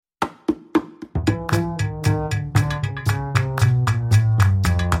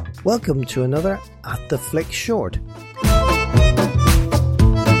Welcome to another At the Flick Short.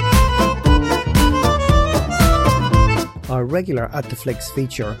 Our regular At the Flicks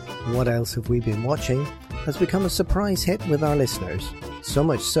feature, What Else Have We Been Watching, has become a surprise hit with our listeners. So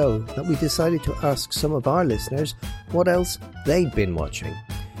much so that we decided to ask some of our listeners what else they'd been watching.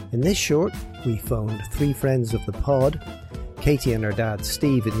 In this short, we phoned three friends of the pod, Katie and her dad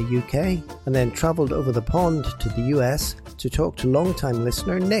Steve in the UK, and then travelled over the pond to the US to talk to long-time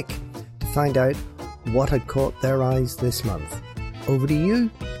listener Nick to find out what had caught their eyes this month. Over to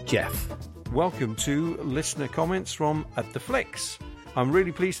you, Jeff. Welcome to listener comments from At the Flicks. I'm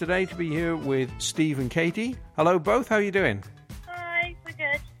really pleased today to be here with Steve and Katie. Hello both, how are you doing? Hi, we're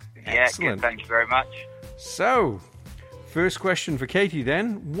good. Yeah, Excellent. good, thank you very much. So, first question for Katie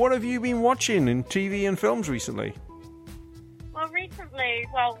then. What have you been watching in TV and films recently?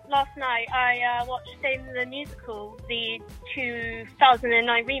 Last night I watched Dame the Musical, the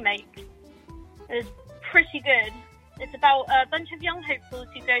 2009 remake. It was pretty good. It's about a bunch of young hopefuls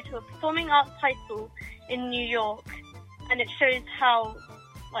who go to a performing arts high school in New York, and it shows how,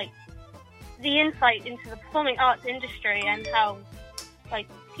 the insight into the performing arts industry and how,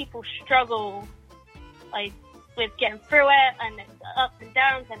 people struggle, with getting through it, and it's ups and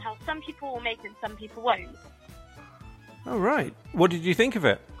downs, and how some people will make it and some people won't. Oh, right. What did you think of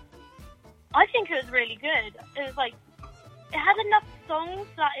it? I think it was really good. It was it had enough songs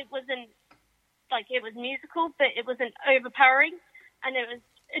that it wasn't it was musical, but it wasn't overpowering, and it was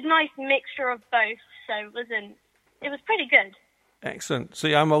a nice mixture of both. So it was pretty good. Excellent.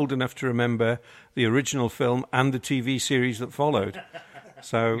 See, I'm old enough to remember the original film and the TV series that followed.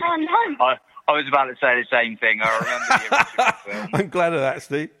 So Oh no! I was about to say the same thing. I remember the original film. I'm glad of that,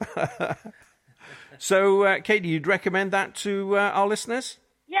 Steve. So, Katie, you'd recommend that to our listeners?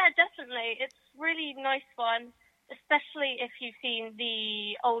 Yeah, definitely. It's really nice one, especially if you've seen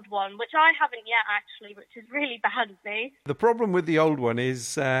the old one, which I haven't yet actually, which is really bad of me. The problem with the old one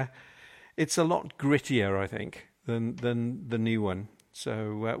is it's a lot grittier, I think, than the new one.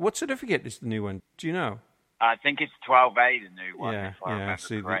 So, what certificate is the new one? Do you know? I think it's 12A, the new one, Yeah, if I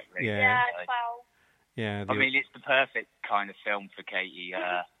remember correctly. Yeah, Yeah. I mean, it's the perfect kind of film for Katie,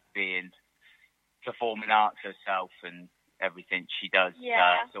 being performing arts herself and everything she does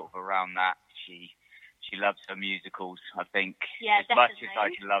sort of around that. She loves her musicals. I think as much as I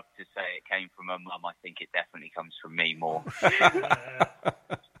could love to say it came from her mum, I think it definitely comes from me more.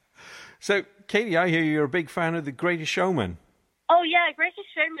 So, Katie, I hear you're a big fan of The Greatest Showman. Oh yeah, Greatest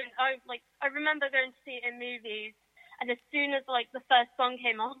Showman. I remember going to see it in movies, and as soon as the first song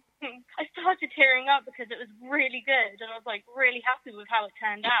came on, I started tearing up because it was really good, and I was really happy with how it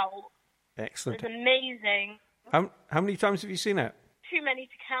turned out. Excellent. It was amazing. How many times have you seen it? Too many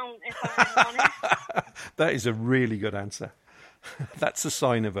to count, if I'm honest. That is a really good answer. That's a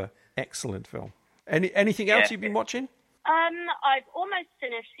sign of an excellent film. Anything else you've been watching? I've almost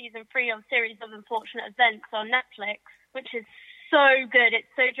finished season 3 of Series of Unfortunate Events on Netflix, which is so good. It's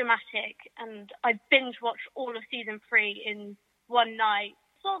so dramatic, and I binge-watched all of season 3 in one night.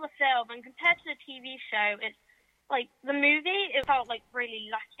 Saw the film, and compared to the TV show, it's the movie, it felt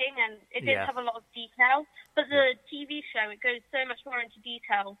really lacking, and it didn't have a lot of detail. But the TV show, it goes so much more into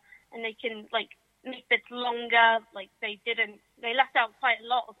detail, and they can make bits longer. They left out quite a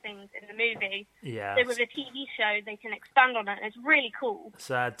lot of things in the movie. Yeah. So with a TV show, they can expand on it, and it's really cool.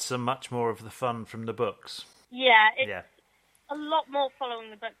 So add so much more of the fun from the books. Yeah, it's a lot more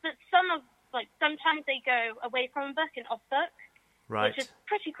following the book. But sometimes they go away from a book and off book, Right. which is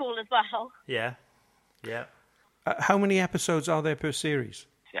pretty cool as well. Yeah. Yeah. How many episodes are there per series?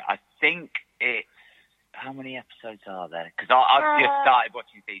 Yeah, I think it's... How many episodes are there? Because I've just started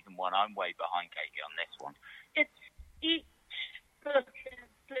watching season 1. I'm way behind Katie on this one. It's each book is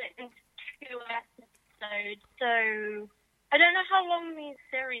split into 2 episodes, so I don't know how long these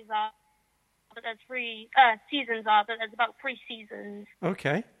series are, but there's 3 seasons are, but there's about 3 seasons.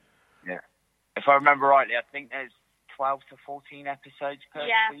 Okay. Yeah. If I remember rightly, I think there's 12 to 14 episodes per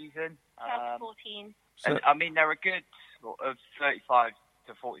season. 12 to 14. And, I mean, they're a good sort of 35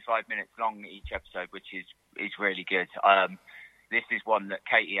 to 45 minutes long each episode, which is really good. This is one that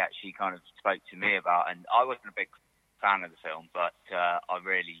Katie actually kind of spoke to me about, and I wasn't a big fan of the film, but I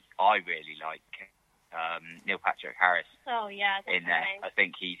really like Neil Patrick Harris. Oh yeah, definitely. In there. I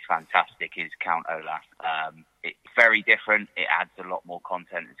think he's fantastic as Count Olaf. It's very different. It adds a lot more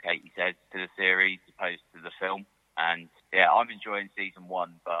content, as Katie says, to the series opposed to the film. And yeah, I'm enjoying season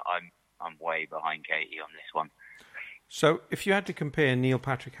 1, but I'm way behind Katie on this one. So, if you had to compare Neil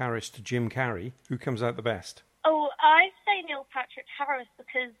Patrick Harris to Jim Carrey, who comes out the best? Oh, I say Neil Patrick Harris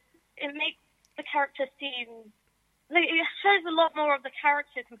because it makes the character seem like, it shows a lot more of the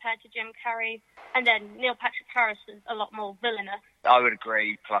character compared to Jim Carrey, and then Neil Patrick Harris is a lot more villainous. I would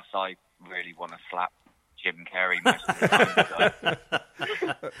agree. Plus, I really want to slap Jim Carrey most of the time.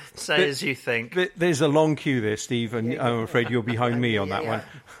 So. Say as you think. There's a long queue there, Steve, and I'm afraid you're behind me on that one.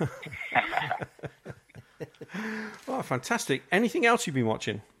 Oh, fantastic. Anything else you've been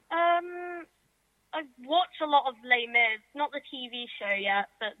watching? I've watched a lot of Les Mis, not the TV show yet,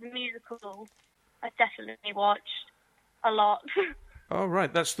 but the musical I've definitely watched a lot. Oh,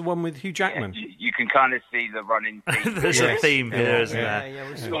 right, that's the one with Hugh Jackman. Yeah, you can kind of see the running theme. There's a theme here, isn't there? Yeah,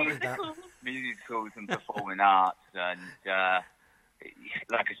 we spotted that. Musicals and performing arts, and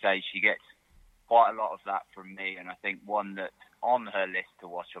like I say, she gets quite a lot of that from me, and I think one that's on her list to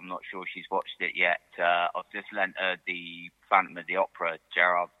watch, I'm not sure she's watched it yet, I've just lent her the Phantom of the Opera,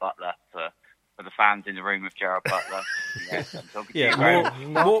 Gerard Butler, for the fans in the room with Gerard Butler. Yes, I'm talking to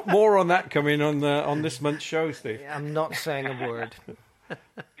you about more on that coming on this month's show, Steve. I'm not saying a word.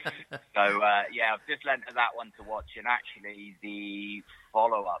 So, yeah, I've just lent her that one to watch, and actually the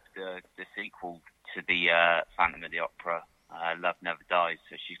follow-up, the sequel to the Phantom of the Opera, Love Never Dies,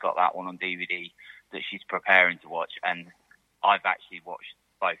 so she's got that one on DVD that she's preparing to watch, and I've actually watched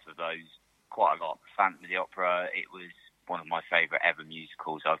both of those quite a lot. Phantom of the Opera, it was one of my favourite ever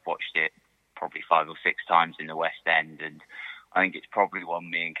musicals. I've watched it probably 5 or 6 times in the West End, and I think it's probably one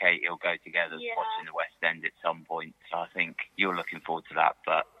me and Katie will go together watching the West End at some point. So I think you're looking forward to that.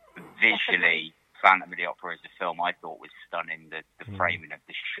 But visually, Phantom of the Opera as a film I thought was stunning. The framing of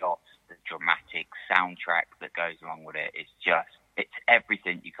the shots, the dramatic soundtrack that goes along with it, it's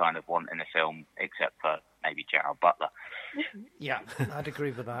everything you kind of want in a film, except for maybe Gerard Butler. Yeah, I'd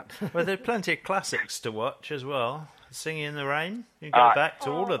agree with that. Well, there are plenty of classics to watch as well. Singing in the Rain, you can go back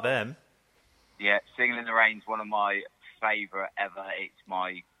to all of them. Yeah, Singing in the Rain's one of my favourite ever. It's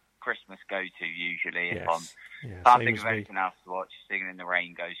my Christmas go-to usually. If I can't think of anything else to watch, Singing in the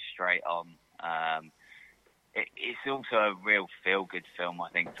Rain goes straight on. It's also a real feel-good film, I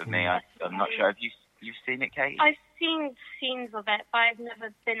think, for me. I'm not sure. Have you've seen it, Kate? I've seen scenes of it, but I've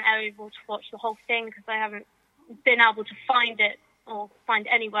never been able to watch the whole thing because I haven't been able to find it or find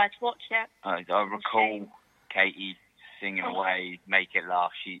anywhere to watch it. I recall Katie singing away, Make It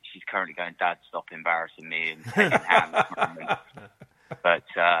Laugh. She's currently going, Dad, stop embarrassing me, and taking hands. But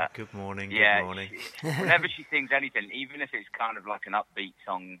good morning. Yeah, good morning. Whenever she sings anything, even if it's kind of like an upbeat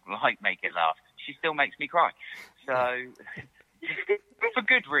song like Make It Laugh, she still makes me cry. So for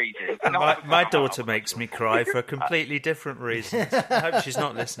good reasons. My daughter makes me cry for completely different reasons. I hope she's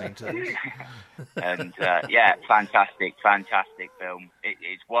not listening to this. And yeah, fantastic film.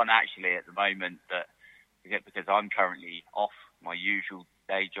 It's one actually at the moment that, because I'm currently off my usual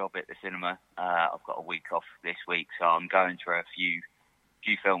day job at the cinema. I've got a week off this week, so I'm going through a few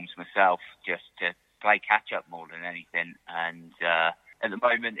films myself just to play catch up more than anything. And at the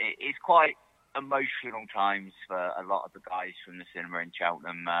moment, it's quite emotional times for a lot of the guys from the cinema in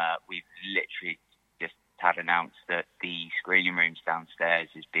Cheltenham. We've literally just had announced that the screening rooms downstairs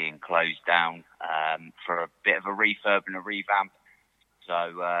is being closed down for a bit of a refurb and a revamp.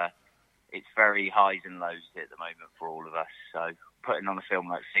 So it's very highs and lows at the moment for all of us. So putting on a film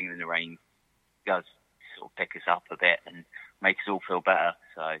like Singing in the Rain does sort of pick us up a bit and make us all feel better.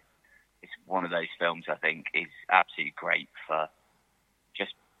 So it's one of those films I think is absolutely great for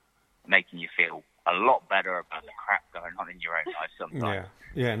just making you feel a lot better about the crap going on in your own life sometimes.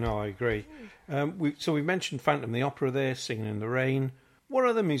 Yeah, no, I agree. So we mentioned Phantom of the Opera there, Singing in the Rain. What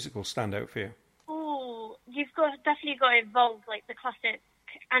other musicals stand out for you? Oh, you've definitely got to involve like the classic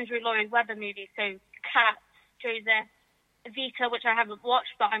Andrew Lloyd Webber movies, so Cats, Joseph, Evita, which I haven't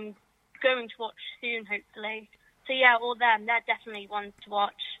watched, but I'm going to watch soon, hopefully. So yeah, all them, they're definitely ones to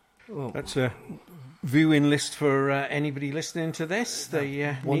watch. Oh. That's a viewing list for anybody listening to this.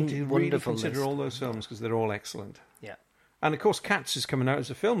 They need to really consider all those films because they're all excellent. Yeah. And of course, Cats is coming out as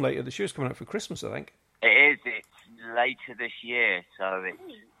a film later this year. It's coming out for Christmas, I think. It is. It's later this year, so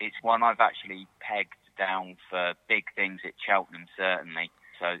it's one I've actually pegged down for big things at Cheltenham, certainly.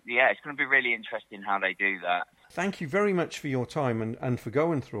 So yeah, it's going to be really interesting how they do that. Thank you very much for your time and for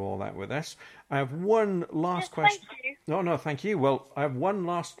going through all that with us. I have one last question. Thank you. No, thank you. Well, I have one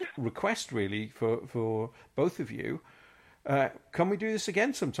last request, really, for both of you. Can we do this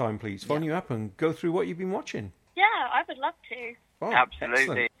again sometime, please? Phone you up and go through what you've been watching. Yeah, I would love to. Oh,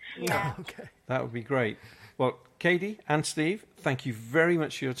 absolutely. Excellent. Yeah. Okay. That would be great. Well, Katie and Steve, thank you very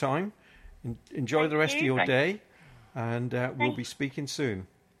much for your time. Enjoy the rest of your day, and we'll be speaking soon.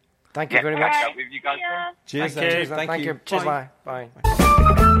 Thank you very much. Catch up with you guys. Cheers. Thank you. Cheers. Bye.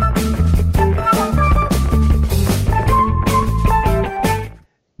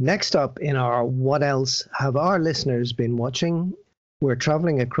 Next up in our What Else Have Our Listeners Been Watching? We're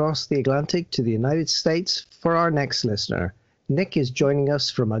traveling across the Atlantic to the United States for our next listener. Nick is joining us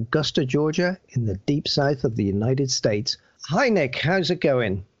from Augusta, Georgia, in the deep south of the United States. Hi, Nick. How's it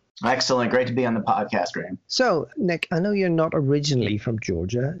going? Excellent. Great to be on the podcast, Graham. So, Nick, I know you're not originally from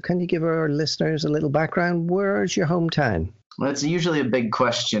Georgia. Can you give our listeners a little background? Where's your hometown? Well, it's usually a big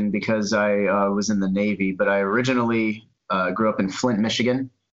question because I was in the Navy, but I originally grew up in Flint, Michigan.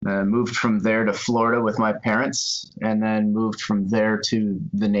 Moved from there to Florida with my parents, and then moved from there to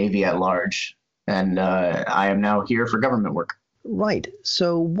the Navy at large. And I am now here for government work. Right.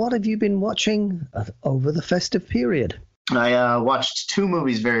 So what have you been watching over the festive period? I watched 2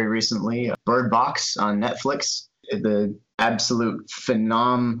 movies very recently. Bird Box on Netflix, the absolute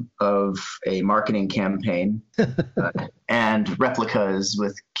phenom of a marketing campaign, and Replicas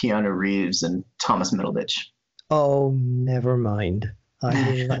with Keanu Reeves and Thomas Middleditch. Oh, never mind.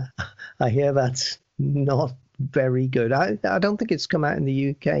 I hear that's not very good. I don't think it's come out in the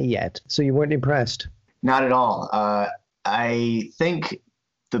UK yet, so you weren't impressed? Not at all. I think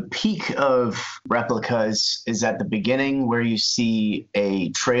the peak of Replicas is at the beginning where you see a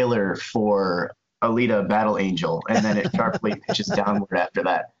trailer for Alita Battle Angel, and then it sharply pitches downward after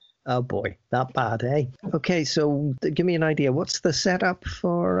that. Oh boy, that bad, eh? Okay, so give me an idea. What's the setup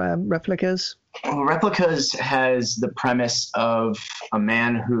for Replicas? Well, Replicas has the premise of a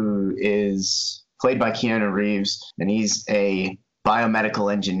man who is played by Keanu Reeves, and he's a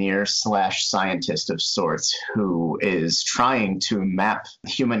biomedical engineer / scientist of sorts who is trying to map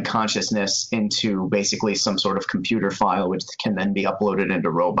human consciousness into basically some sort of computer file which can then be uploaded into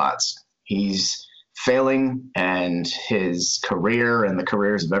robots. He's failing, and his career and the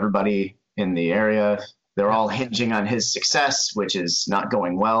careers of everybody in the area, they're all hinging on his success, which is not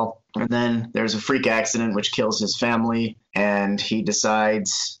going well. And then there's a freak accident which kills his family, and he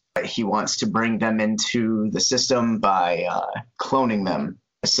decides he wants to bring them into the system by cloning them.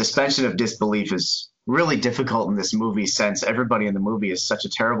 A suspension of disbelief is really difficult in this movie since everybody in the movie is such a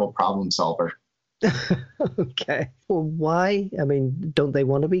terrible problem solver. Okay. Well, why? I mean, don't they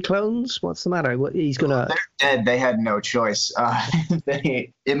want to be clones? What's the matter? He's going to... They're dead. They had no choice.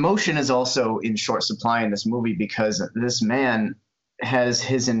 Emotion is also in short supply in this movie because this man has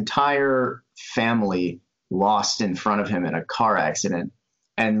his entire family lost in front of him in a car accident.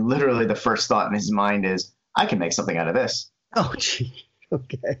 And literally the first thought in his mind is, I can make something out of this. Oh, gee.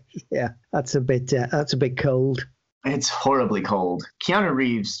 Okay. Yeah, that's a bit cold. It's horribly cold. Keanu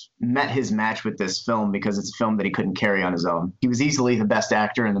Reeves met his match with this film because it's a film that he couldn't carry on his own. He was easily the best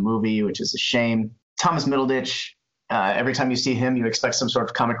actor in the movie, which is a shame. Thomas Middleditch, every time you see him, you expect some sort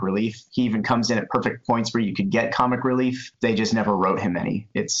of comic relief. He even comes in at perfect points where you could get comic relief. They just never wrote him any.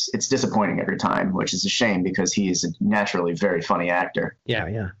 It's disappointing every time, which is a shame because he is a naturally very funny actor.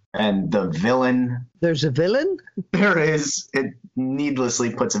 Yeah. And the villain... There's a villain? There is. It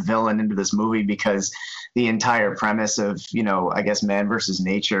needlessly puts a villain into this movie because the entire premise of, I guess man versus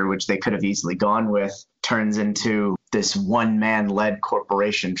nature, which they could have easily gone with, turns into this one-man-led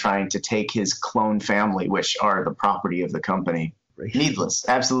corporation trying to take his clone family, which are the property of the company. Right. Needless.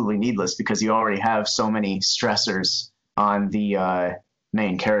 Absolutely needless because you already have so many stressors on the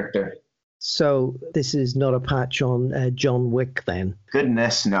main character. So this is not a patch on John Wick then?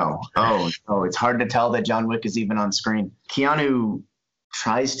 Goodness, no. Oh, no. It's hard to tell that John Wick is even on screen. Keanu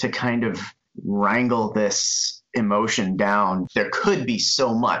tries to kind of wrangle this emotion down. There could be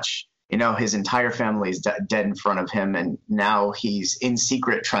so much. His entire family is dead in front of him, and now he's in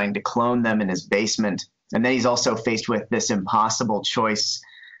secret trying to clone them in his basement. And then he's also faced with this impossible choice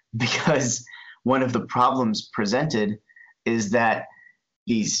because one of the problems presented is that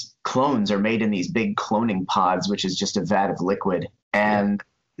these clones are made in these big cloning pods, which is just a vat of liquid, and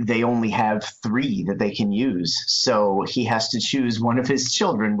they only have 3 that they can use. So he has to choose one of his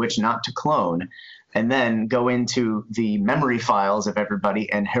children, which not to clone, and then go into the memory files of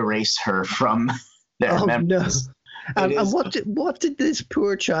everybody and erase her from their memories. No. And what did this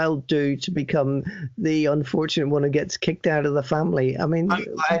poor child do to become the unfortunate one who gets kicked out of the family? I mean,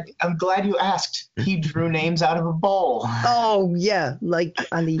 I'm glad you asked. He drew names out of a bowl. Oh yeah, like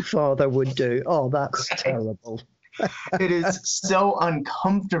any father would do. Oh, that's terrible. It is so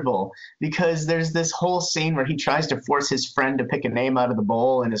uncomfortable because there's this whole scene where he tries to force his friend to pick a name out of the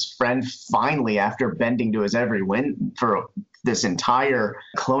bowl, and his friend finally, after bending to his every whim for this entire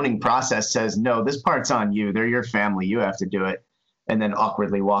cloning process, says, no, this part's on you. They're your family. You have to do it. And then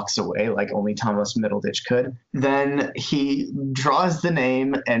awkwardly walks away like only Thomas Middleditch could. Then he draws the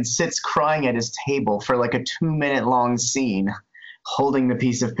name and sits crying at his table for like a 2-minute long scene, holding the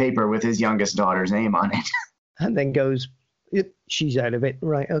piece of paper with his youngest daughter's name on it. And then goes She's out of it.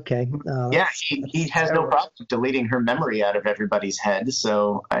 Right, okay. Yeah, he has no problem deleting her memory out of everybody's head,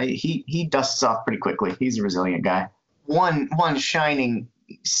 so he dusts off pretty quickly. He's a resilient guy. One shining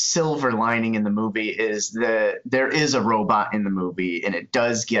silver lining in the movie is that there is a robot in the movie, and it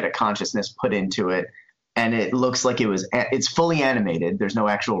does get a consciousness put into it, and it looks like it's fully animated. There's no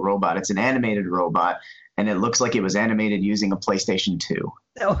actual robot. It's an animated robot, and it looks like it was animated using a PlayStation 2.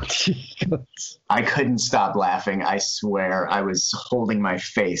 Oh, geez. I couldn't stop laughing. I swear I was holding my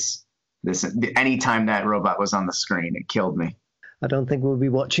face. Anytime that robot was on the screen, it killed me. I don't think we'll be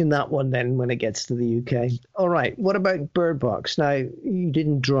watching that one then when it gets to the UK. All right, what about Bird Box? Now, you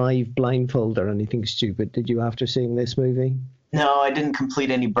didn't drive blindfold or anything stupid, did you, after seeing this movie? No, I didn't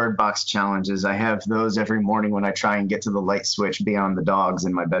complete any Bird Box challenges. I have those every morning when I try and get to the light switch beyond the dogs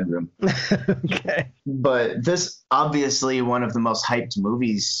in my bedroom. Okay. But this, obviously, one of the most hyped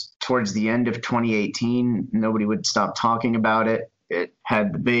movies towards the end of 2018. Nobody would stop talking about it. It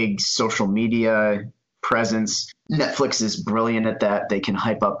had the big social media presence. Netflix is brilliant at that. They can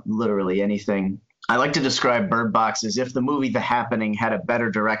hype up literally anything. I like to describe Bird Box as if the movie The Happening had a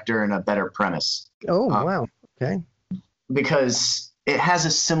better director and a better premise. Oh, wow. Okay. Because it has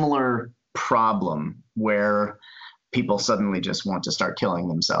a similar problem where people suddenly just want to start killing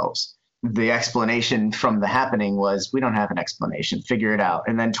themselves. The explanation from The Happening was, we don't have an explanation, figure it out.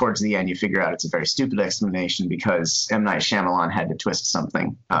 And then towards the end, you figure out it's a very stupid explanation because M. Night Shyamalan had to twist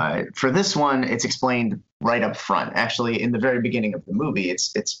something. For this one, it's explained right up front. Actually, in the very beginning of the movie,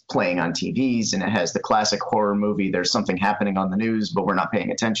 it's playing on TVs, and it has the classic horror movie, there's something happening on the news, but we're not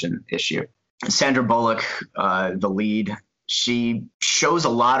paying attention issue. Sandra Bullock, the lead, she shows a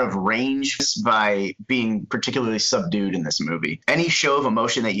lot of range by being particularly subdued in this movie. Any show of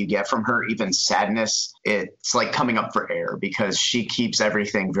emotion that you get from her, even sadness, it's like coming up for air because she keeps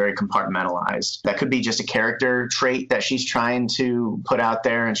everything very compartmentalized. That could be just a character trait that she's trying to put out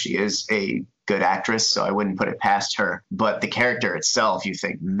there, and she is a good actress, so I wouldn't put it past her. But the character itself, you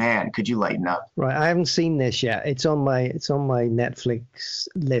think, man, could you lighten up? Right, I haven't seen this yet. It's on my Netflix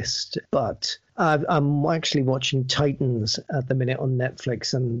list, but I'm actually watching Titans at the minute on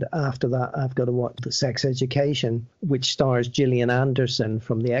Netflix, and after that I've got to watch The Sex Education, which stars Gillian Anderson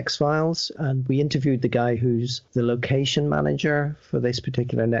from The X-Files, and we interviewed the guy who's the location manager for this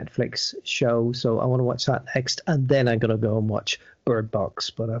particular Netflix show, so I want to watch that next, and then I'm going to go and watch Bird Box.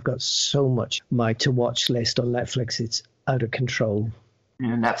 But I've got so much my to-watch list on Netflix, it's out of control.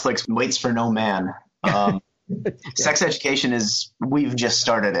 Yeah, Netflix waits for no man. Sex Education we've just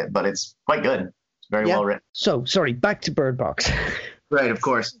started it, but it's quite good. It's very well written. So, sorry, back to Bird Box. Right, of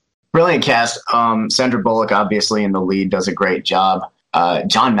course. Brilliant cast. Sandra Bullock, obviously, in the lead, does a great job.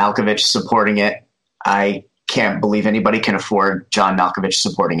 John Malkovich supporting it. I can't believe anybody can afford John Malkovich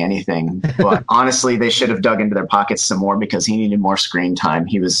supporting anything. But honestly, they should have dug into their pockets some more because he needed more screen time.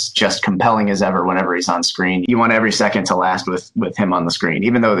 He was just compelling as ever whenever he's on screen. You want every second to last with him on the screen,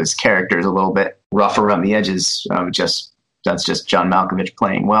 even though this character is a little bit rough around the edges. That's just John Malkovich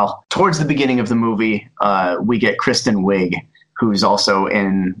playing well. Towards the beginning of the movie, we get Kristen Wiig, who's also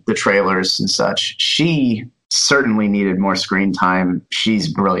in the trailers and such. She certainly needed more screen time.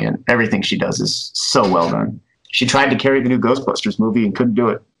 She's brilliant. Everything she does is so well done. She tried to carry the new Ghostbusters movie and couldn't do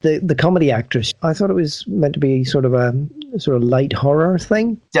it. The comedy actress, I thought it was meant to be sort of light horror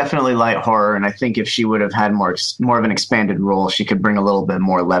thing. Definitely light horror, and I think if she would have had more of an expanded role, she could bring a little bit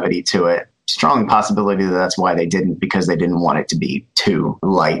more levity to it. Strong possibility that that's why they didn't, because they didn't want it to be too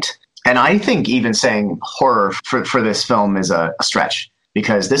light. And I think even saying horror for this film is a stretch,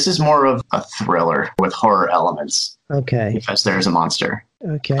 because this is more of a thriller with horror elements. Okay. Because there's a monster.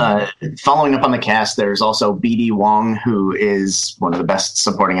 Okay. Following up on the cast, there's also B.D. Wong, who is one of the best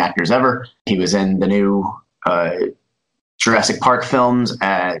supporting actors ever. He was in the new Jurassic Park films.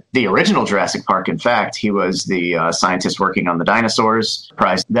 The original Jurassic Park, in fact, he was the scientist working on the dinosaurs.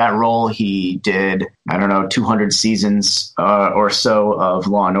 Surprised that role, he did, 200 seasons or so of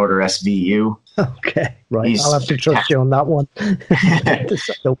Law and Order SVU. Okay, right. I'll have to trust you on that one.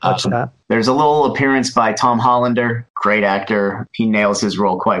 Don't watch that. There's a little appearance by Tom Hollander. Great actor. He nails his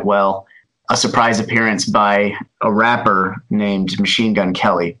role quite well. A surprise appearance by a rapper named Machine Gun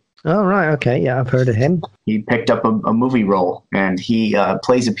Kelly. Oh, right. Okay. Yeah, I've heard of him. He picked up a movie role, and he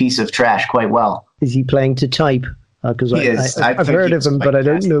plays a piece of trash quite well. Is he playing to type? Because I've heard of him, but I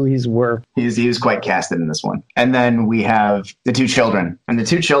don't know his work. He was quite casted in this one. And then we have the two children. And the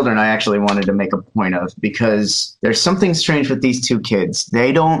two children I actually wanted to make a point of, because there's something strange with these two kids.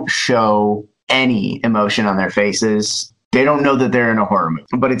 They don't show any emotion on their faces. They don't know that they're in a horror movie.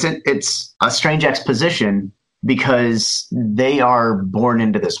 But it's a strange exposition because they are born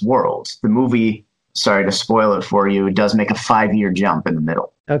into this world. The movie sorry to spoil it for you, it does make a 5-year jump in the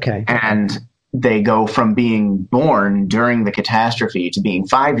middle. Okay. And they go from being born during the catastrophe to being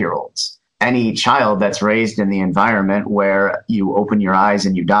 5-year-olds. Any child that's raised in the environment where you open your eyes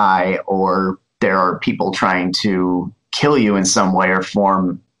and you die, or there are people trying to kill you in some way or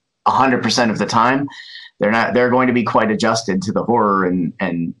form 100% of the time, they're going to be quite adjusted to the horror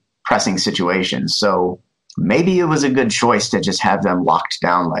and pressing situations. So maybe it was a good choice to just have them locked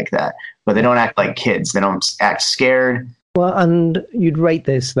down like that, but they don't act like kids. They don't act scared. Well, and you'd rate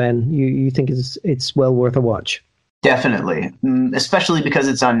this then? You think it's well worth a watch? Definitely, especially because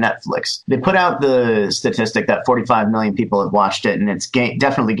it's on Netflix. They put out the statistic that 45 million people have watched it, and it's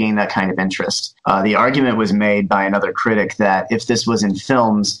definitely gained that kind of interest. The argument was made by another critic that if this was in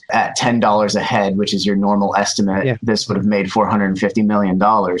films at $10 a head, which is your normal estimate, this would have made $450 million.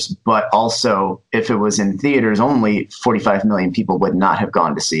 But also, if it was in theaters only, 45 million people would not have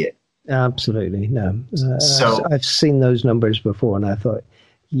gone to see it. Absolutely, no. So I've seen those numbers before, and I thought,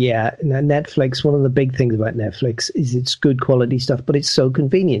 yeah, Netflix, one of the big things about Netflix is it's good quality stuff, but it's so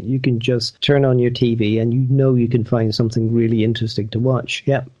convenient. You can just turn on your TV and you can find something really interesting to watch.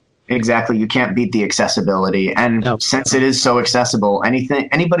 Yeah. Exactly. You can't beat the accessibility. And since it is so accessible,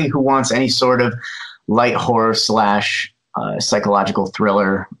 anybody who wants any sort of light horror / psychological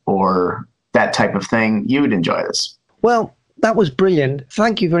thriller or that type of thing, you would enjoy this. Well, that was brilliant.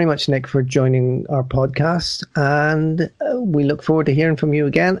 Thank you very much, Nick, for joining our podcast. And we look forward to hearing from you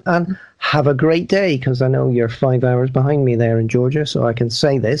again. And have a great day, because I know you're 5 hours behind me there in Georgia. So I can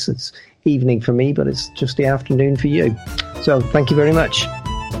say this. It's evening for me, but it's just the afternoon for you. So thank you very much.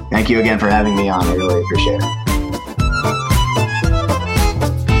 Thank you again for having me on. I really appreciate it.